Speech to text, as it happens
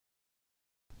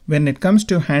When it comes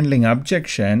to handling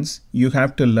objections, you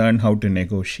have to learn how to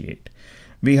negotiate.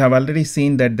 We have already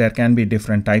seen that there can be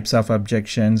different types of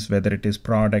objections, whether it is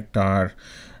product or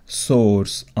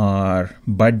source or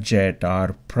budget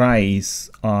or price,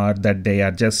 or that they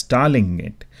are just stalling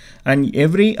it. And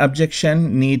every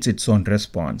objection needs its own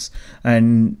response.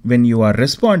 And when you are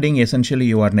responding, essentially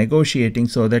you are negotiating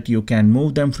so that you can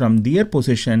move them from their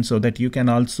position, so that you can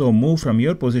also move from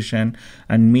your position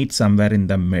and meet somewhere in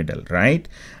the middle, right?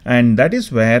 And that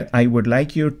is where I would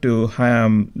like you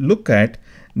to look at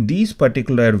these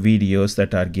particular videos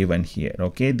that are given here.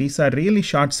 Okay, these are really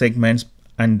short segments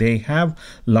and they have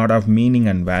a lot of meaning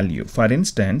and value. For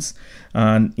instance,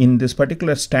 in this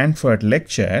particular Stanford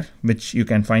lecture, which you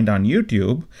can find on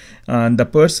YouTube, the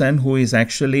person who was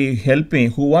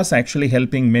actually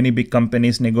helping many big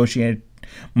companies negotiate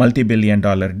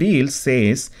multi-billion-dollar deals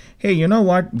says, hey, you know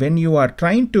what, when you are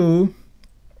trying to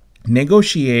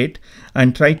negotiate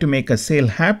and try to make a sale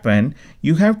happen,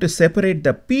 you have to separate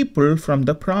the people from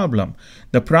the problem.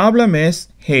 The problem is,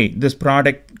 hey, this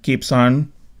product keeps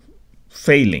on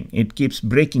failing, it keeps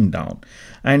breaking down,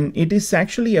 and it is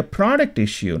actually a product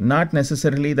issue, not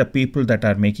necessarily the people that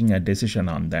are making a decision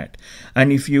on that.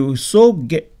 And if you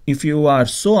are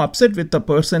so upset with the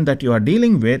person that you are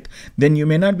dealing with, then you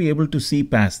may not be able to see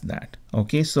past that.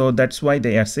 Okay, so that's why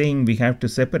they are saying we have to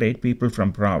separate people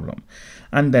from problem.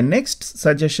 And the next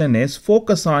suggestion is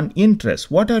focus on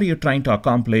interest. What are you trying to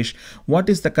accomplish? What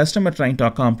is the customer trying to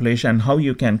accomplish, and how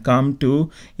you can come to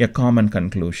a common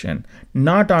conclusion?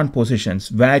 Not on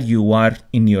positions, where you are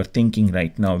in your thinking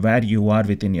right now, where you are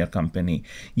within your company.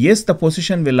 Yes, the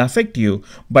position will affect you,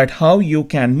 but how you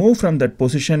can move from that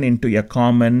position into a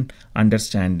common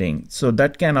understanding. So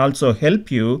that can also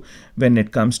help you when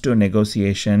it comes to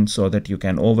negotiation, so that you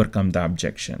can overcome the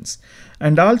objections.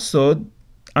 And also,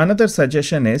 another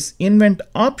suggestion is invent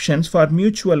options for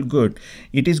mutual good.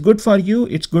 It is good for you,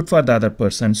 it's good for the other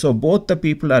person. So both the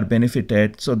people are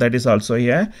benefited. So that is also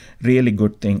a really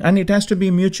good thing. And it has to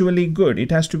be mutually good. It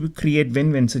has to create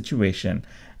win-win situation,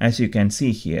 as you can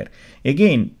see here.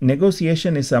 Again,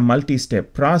 negotiation is a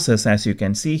multi-step process, as you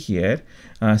can see here,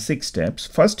 6 steps.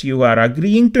 First, you are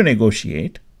agreeing to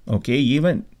negotiate. Okay,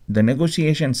 even the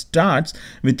negotiation starts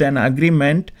with an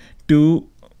agreement to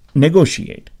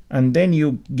negotiate. And then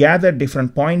you gather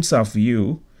different points of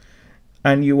view,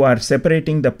 and you are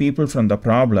separating the people from the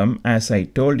problem, as I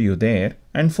told you there,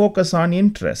 and focus on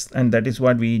interest. And that is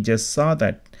what we just saw,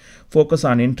 that focus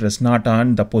on interest, not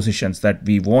on the positions that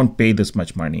we won't pay this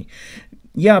much money.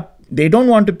 Yeah, they don't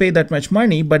want to pay that much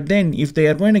money, but then if they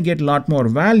are going to get a lot more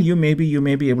value, maybe you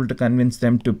may be able to convince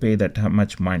them to pay that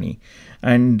much money.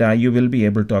 And you will be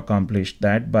able to accomplish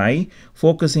that by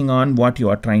focusing on what you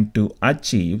are trying to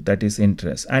achieve, that is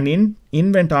interest. And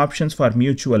invent options for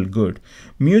mutual good.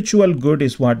 Mutual good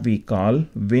is what we call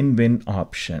win-win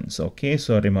options. Okay,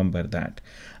 so remember that.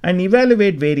 And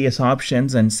evaluate various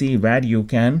options and see where you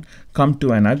can come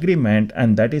to an agreement,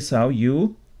 and that is how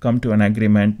you come to an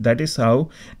agreement. That is how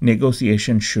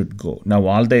negotiation should go. Now,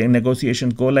 all the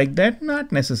negotiations go like that?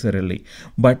 Not necessarily,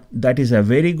 but that is a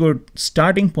very good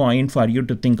starting point for you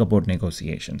to think about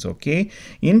negotiations. Okay,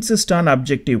 insist on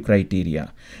objective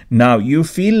criteria. Now, you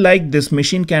feel like this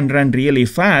machine can run really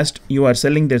fast. You are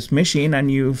selling this machine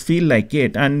and you feel like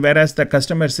it, and whereas the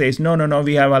customer says, no,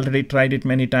 we have already tried it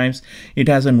many times, it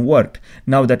hasn't worked.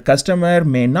 Now, that customer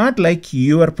may not like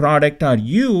your product or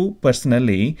you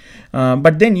personally,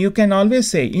 but then you can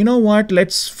always say, you know what,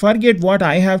 let's forget what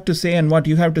I have to say and what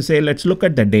you have to say. Let's look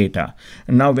at the data.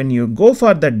 And now when you go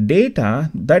for the data,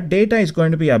 that data is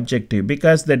going to be objective,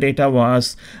 because the data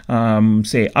was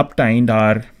say obtained,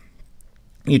 or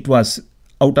it was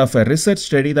out of a research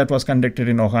study that was conducted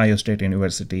in Ohio State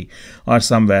University or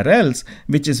somewhere else,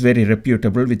 which is very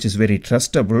reputable, which is very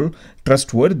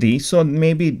trustworthy. So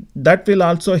maybe that will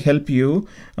also help you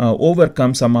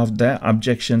overcome some of the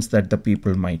objections that the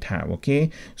people might have. Okay,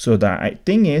 so the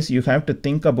thing is, you have to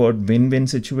think about win-win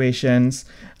situations,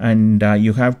 and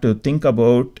you have to think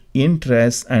about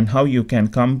interests and how you can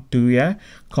come to a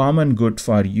common good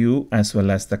for you as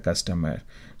well as the customer.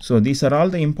 So these are all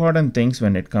the important things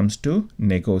when it comes to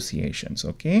negotiations.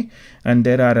 Okay, and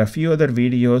there are a few other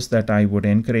videos that I would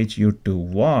encourage you to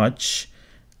watch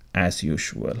as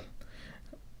usual.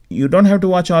 You don't have to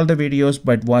watch all the videos,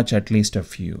 but watch at least a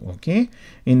few. Okay,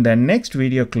 in the next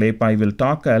video clip, I will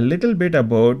talk a little bit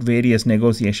about various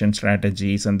negotiation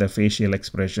strategies and the facial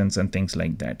expressions and things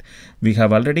like that. We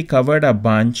have already covered a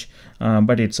bunch,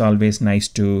 but it's always nice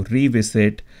to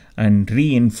revisit and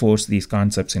reinforce these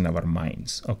concepts in our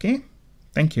minds. Okay,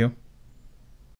 thank you.